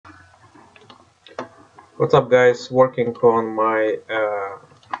What's up, guys? Working on my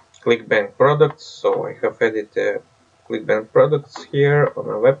ClickBank products. So I have added ClickBank products here on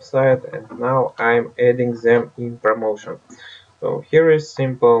my website, and now I'm adding them in promotion. So here is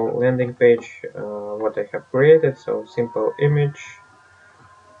simple landing page what I have created. So simple image,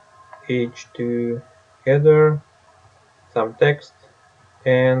 H2 header, some text,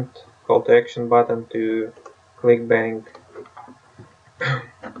 and call to action button to ClickBank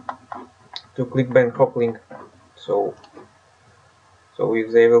hop link. So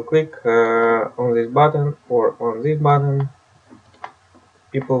if they will click on this button or on this button,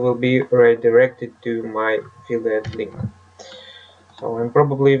 people will be redirected to my affiliate link. So and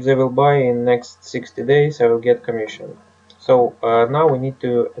probably if they will buy in next 60 days, I will get commission. So now we need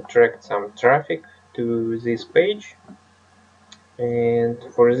to attract some traffic to this page, and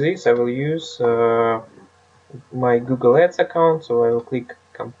for this I will use my Google Ads account. So I will click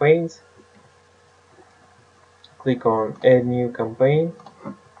campaigns, click on add new campaign.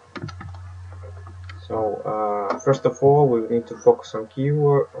 So first of all, we need to focus on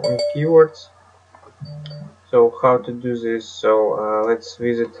keywords. So how to do this? So let's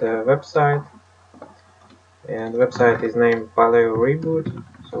visit a website, and website is named Paleo Reboot.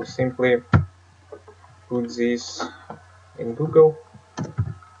 So simply put this in Google,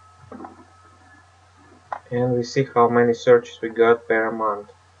 and we see how many searches we got per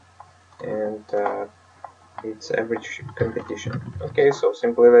month, and it's average competition. Okay, so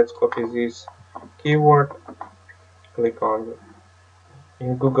simply let's copy this keyword, click on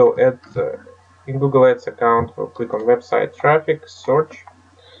in Google Ads account, we'll click on website traffic search.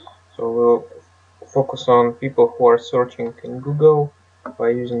 So we'll focus on people who are searching in Google by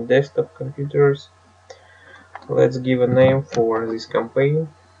using desktop computers. Let's give a name for this campaign.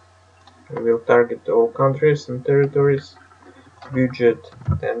 We will target all countries and territories. Budget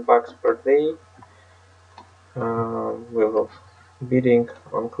 $10 per day. We will bidding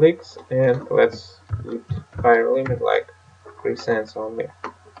on clicks, and let's put higher limit like 3 cents only.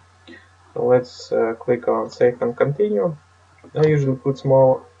 So let's click on save and continue. I usually put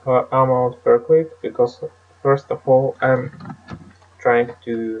small amount per click because first of all I'm trying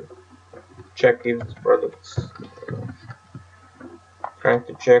to check if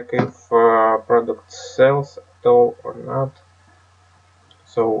product sells at all or not.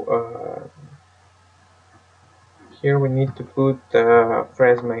 So here we need to put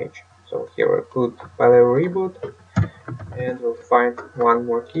phrase match. So here we put Paleo Reboot, and we'll find one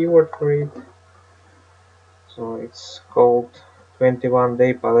more keyword for it. So it's called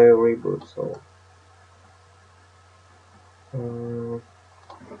 21-day Paleo Reboot.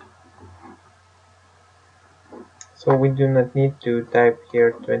 So we do not need to type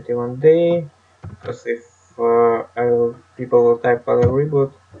here 21 day, because if people will type Paleo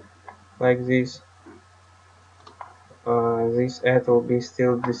Reboot like this, this ad will be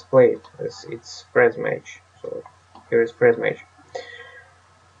still displayed as it's phrase match. So here is phrase match.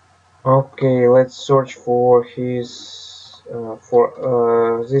 Okay, let's search for his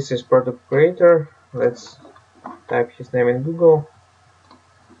this is product creator. Let's type his name in Google.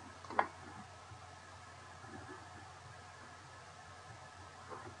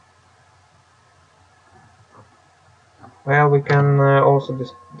 Well, we can also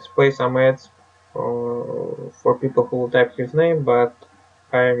display some ads for people who will type his name, but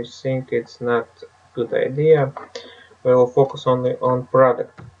I think it's not a good idea. We will focus only on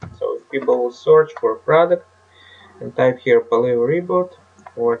product. So if people will search for product and type here Paleo Reboot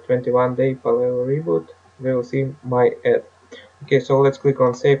or 21-day Paleo Reboot, they will see my ad. Okay, so let's click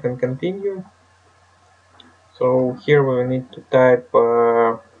on save and continue. So here we will need to type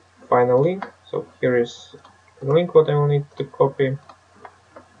final link. So here is the link what I will need to copy.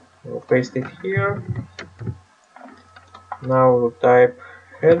 We'll paste it here. Now we'll type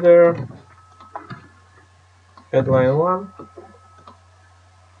header, headline 1,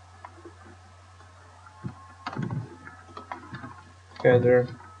 header,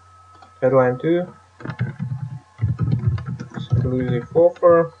 headline 2, exclusive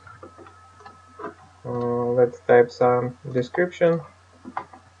offer. Let's type some description.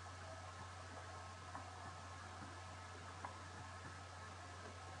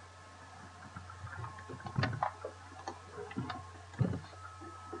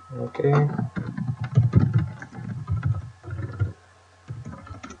 Okay.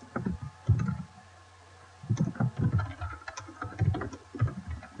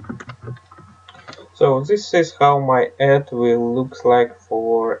 So this is how my ad will look like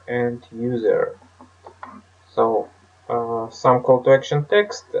for end user. So some call to action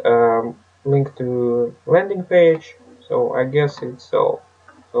text, link to landing page. So I guess it's all.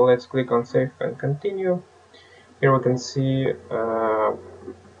 So let's click on save and continue. Here we can see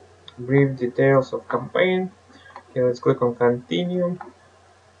brief details of campaign. Okay, let's click on continue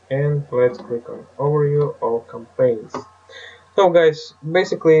and let's click on overview of campaigns. So guys,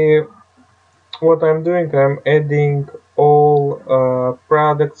 basically what I'm doing, I'm adding all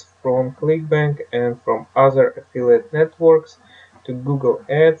products from ClickBank and from other affiliate networks to Google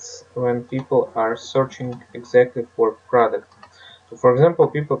Ads when people are searching exactly for product. So for example,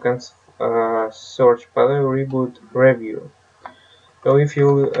 people can search Paleo Reboot Review. So if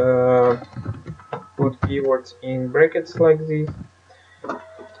you put keywords in brackets like this,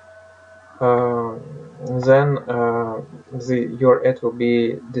 uh, then your ad will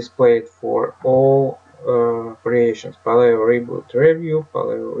be displayed for all variations: Paleo Reboot Review,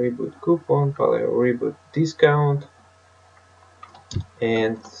 Paleo Reboot Coupon, Paleo Reboot Discount,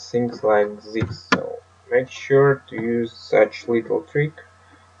 and things like this. So make sure to use such little trick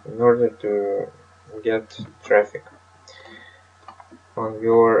in order to get traffic on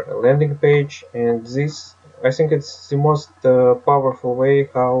your landing page. And this, I think it's the most powerful way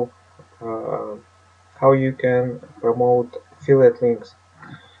uh, how you can promote affiliate links.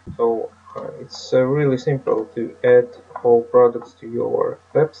 So it's really simple to add all products to your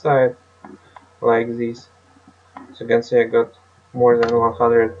website like this. So you can see I got more than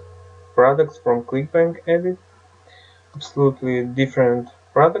 100 products from ClickBank added, absolutely different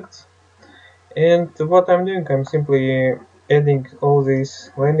products. And what I'm doing, I'm simply adding all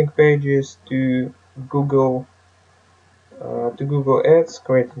these landing pages to Google Ads,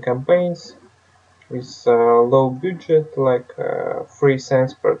 creating campaigns with low budget, like 3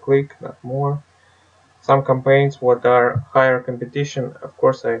 cents per click, not more. Some campaigns what are higher competition, of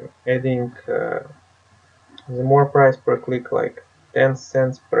course I'm adding the more price per click, like 10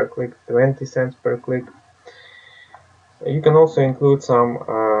 cents per click, 20 cents per click. You can also include some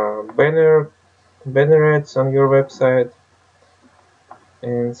banner ads on your website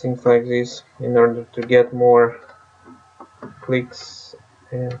and things like this in order to get more clicks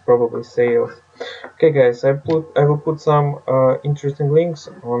and probably sales. Okay guys, I will put some interesting links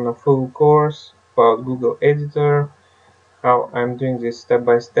on a full course about Google Editor, how I'm doing this step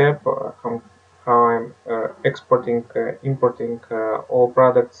by step, how I'm exporting, importing all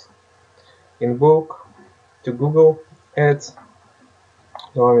products in bulk to Google Ads.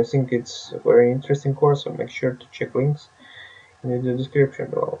 So I think it's a very interesting course, so make sure to check links in the description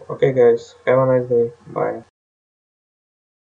below. Okay guys, have a nice day. Bye.